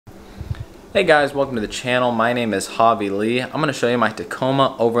Hey guys, welcome to the channel. My name is Javi Lee. I'm going to show you my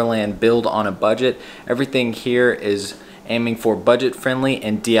Tacoma Overland build on a budget. Everything here is aiming for budget friendly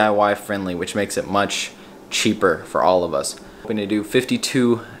and DIY friendly, which makes it much cheaper for all of us. I'm going to do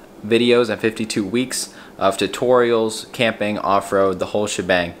 52 videos and 52 weeks of tutorials, camping, off-road, the whole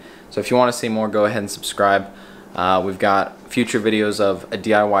shebang. So if you want to see more, go ahead and subscribe. We've got future videos of a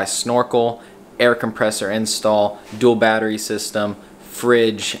DIY snorkel, air compressor install, dual battery system,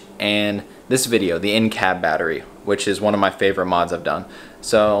 fridge, and this video, the in-cab battery, which is one of my favorite mods I've done.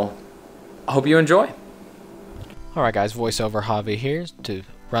 So I hope you enjoy. Alright guys, voiceover Javi here to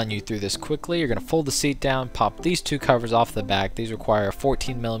run you through this quickly. You're going to fold the seat down, pop these two covers off the back. These require a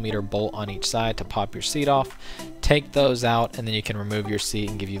 14mm bolt on each side to pop your seat off. Take those out and then you can remove your seat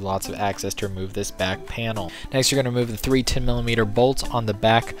and give you lots of access to remove this back panel. Next you're going to remove the three 10mm bolts on the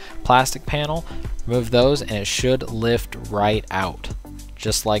back plastic panel. Remove those and it should lift right out.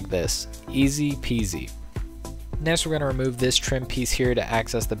 Just like this. Easy peasy. Next we're going to remove this trim piece here to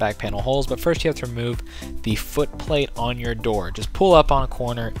access the back panel holes, but first you have to remove the foot plate on your door. Just pull up on a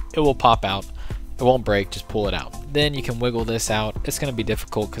corner, it will pop out. It won't break, just pull it out. Then you can wiggle this out. It's going to be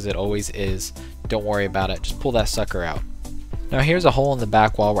difficult because it always is. Don't worry about it, just pull that sucker out. Now here's a hole in the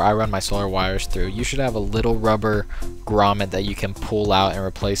back wall where I run my solar wires through. You should have a little rubber grommet that you can pull out and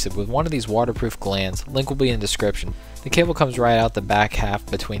replace it with one of these waterproof glands. Link will be in the description. The cable comes right out the back half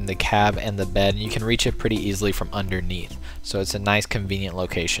between the cab and the bed, and you can reach it pretty easily from underneath. So it's a nice convenient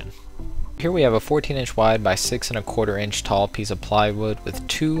location. Here we have a 14-inch wide by 6 1/4 inch tall piece of plywood with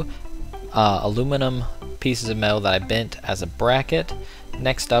two aluminum pieces of metal that I bent as a bracket.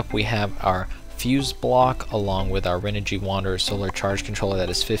 Next up we have our fuse block along with our Renogy Wanderer solar charge controller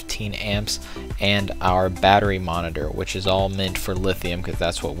that is 15 amps and our battery monitor, which is all meant for lithium because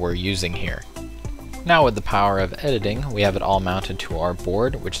that's what we're using here. Now with the power of editing, we have it all mounted to our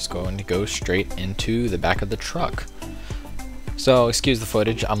board, which is going to go straight into the back of the truck. So excuse the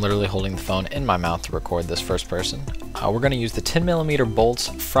footage, I'm literally holding the phone in my mouth to record this first person. We're going to use the 10mm bolts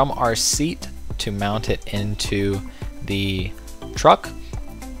from our seat to mount it into the truck.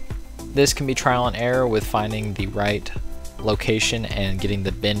 This can be trial and error with finding the right location and getting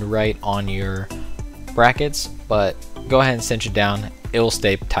the bend right on your brackets, but go ahead and cinch it down. It will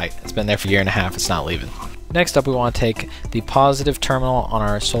stay tight. It's been there for a year and a half. It's not leaving. Next up, we want to take the positive terminal on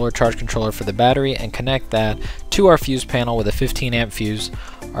our solar charge controller for the battery and connect that to our fuse panel with a 15 amp fuse.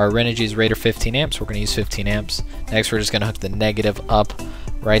 Our Renogy's rated 15 amps. We're going to use 15 amps. Next, we're just going to hook the negative up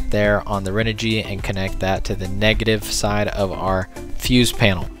right there on the Renogy and connect that to the negative side of our fuse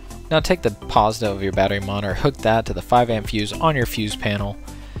panel. Now take the positive of your battery monitor, hook that to the 5 amp fuse on your fuse panel.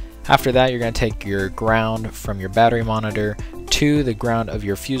 After that, you're going to take your ground from your battery monitor to the ground of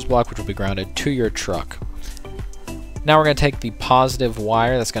your fuse block, which will be grounded to your truck. Now we're going to take the positive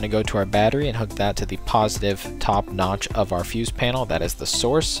wire that's going to go to our battery and hook that to the positive top notch of our fuse panel. That is the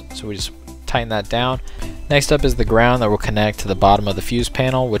source. So we just tighten that down. Next up is the ground that will connect to the bottom of the fuse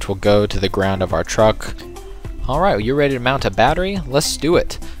panel, which will go to the ground of our truck. Alright, well, you're ready to mount a battery? Let's do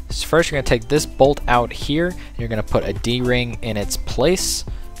it. So first you're going to take this bolt out here and you're going to put a D-ring in its place,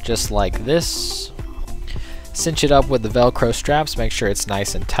 just like this. Cinch it up with the Velcro straps, make sure it's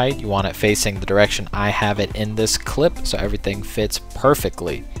nice and tight. You want it facing the direction I have it in this clip so everything fits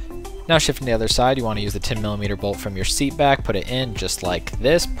perfectly. Now shifting the other side, you want to use the 10mm bolt from your seat back, put it in just like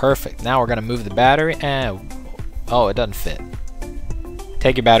this. Perfect. Now we're going to move the battery and oh, it doesn't fit.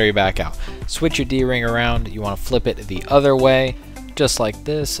 Take your battery back out. Switch your D-ring around. You want to flip it the other way, just like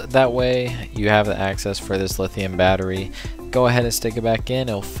this. That way you have the access for this lithium battery. Go ahead and stick it back in.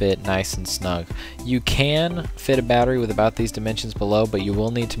 It'll fit nice and snug. You can fit a battery with about these dimensions below, but you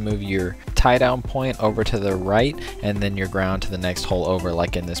will need to move your tie down point over to the right and then your ground to the next hole over,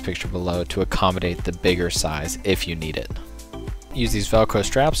 like in this picture below, to accommodate the bigger size if you need it. Use these Velcro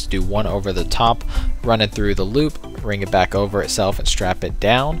straps, do one over the top, run it through the loop, ring it back over itself and strap it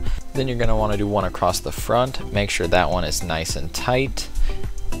down. Then you're going to want to do one across the front. Make sure that one is nice and tight.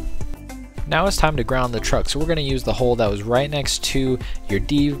 Now it's time to ground the truck. So we're going to use the hole that was right next to your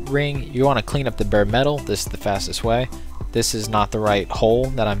D-ring. You want to clean up the bare metal. This is the fastest way. This is not the right hole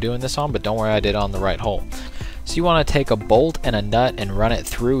that I'm doing this on, but don't worry, I did it on the right hole. So you want to take a bolt and a nut and run it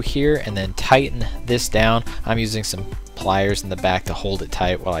through here and then tighten this down. I'm using some pliers in the back to hold it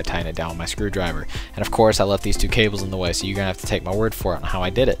tight while I tighten it down with my screwdriver. And of course I left these two cables in the way, so you're gonna have to take my word for it on how I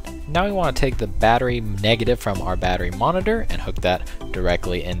did it. Now we want to take the battery negative from our battery monitor and hook that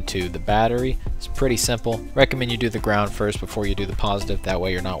directly into the battery. It's pretty simple. Recommend you do the ground first before you do the positive, that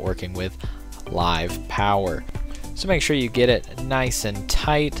way you're not working with live power. So make sure you get it nice and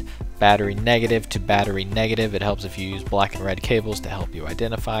tight, battery negative to battery negative. It helps if you use black and red cables to help you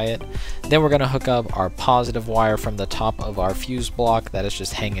identify it. Then we're going to hook up our positive wire from the top of our fuse block that is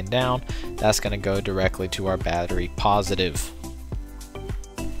just hanging down. That's going to go directly to our battery positive.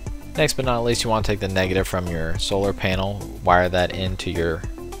 Next but not least, you want to take the negative from your solar panel, wire that into your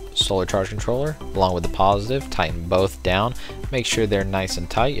solar charge controller along with the positive, tighten both down, make sure they're nice and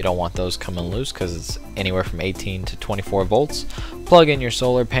tight. You don't want those coming loose because it's anywhere from 18 to 24 volts. Plug in your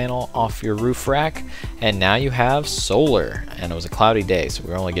solar panel off your roof rack, and now you have solar. And it was a cloudy day, so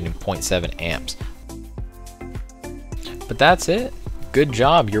we're only getting 0.7 amps. But that's it. Good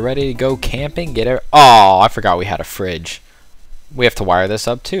job. You're ready to go camping. Oh, I forgot we had a fridge. We have to wire this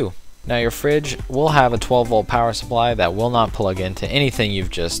up too. Now your fridge will have a 12 volt power supply that will not plug into anything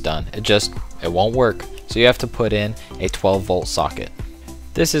you've just done. It won't work. So you have to put in a 12 volt socket.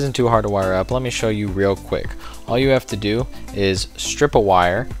 This isn't too hard to wire up. Let me show you real quick. All you have to do is strip a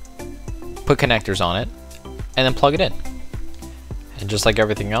wire, put connectors on it, and then plug it in. And just like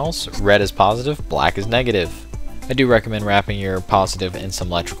everything else, red is positive, black is negative. I do recommend wrapping your positive in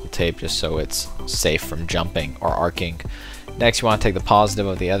some electrical tape just so it's safe from jumping or arcing. Next, you want to take the positive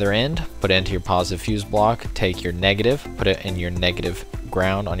of the other end, put it into your positive fuse block, take your negative, put it in your negative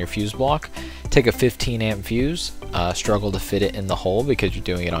ground on your fuse block, take a 15 amp fuse, struggle to fit it in the hole because you're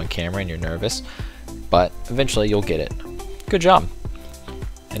doing it on camera and you're nervous, but eventually you'll get it. Good job.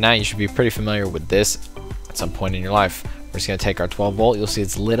 And now you should be pretty familiar with this at some point in your life. We're just going to take our 12 volt, you'll see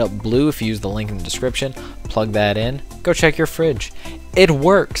it's lit up blue if you use the link in the description, plug that in, go check your fridge. It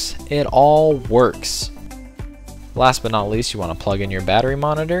works. It all works. Last but not least, you want to plug in your battery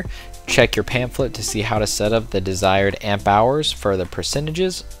monitor, check your pamphlet to see how to set up the desired amp hours for the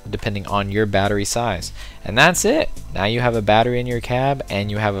percentages depending on your battery size. And that's it. Now you have a battery in your cab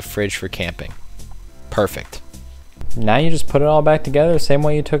and you have a fridge for camping. Perfect. Now you just put it all back together the same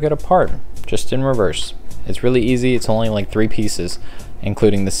way you took it apart, just in reverse. It's really easy. It's only like 3 pieces,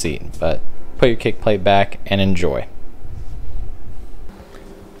 including the seat, but put your kick plate back and enjoy.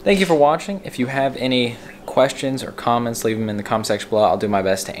 Thank you for watching. If you have any questions or comments, leave them in the comment section below. I'll do my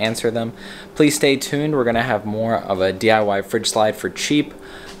best to answer them. Please stay tuned. We're going to have more of a DIY fridge slide for cheap,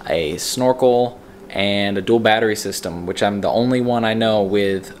 a snorkel, and a dual battery system, which I'm the only one I know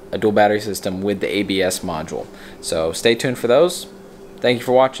with a dual battery system with the ABS module. So stay tuned for those. Thank you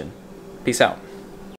for watching. Peace out.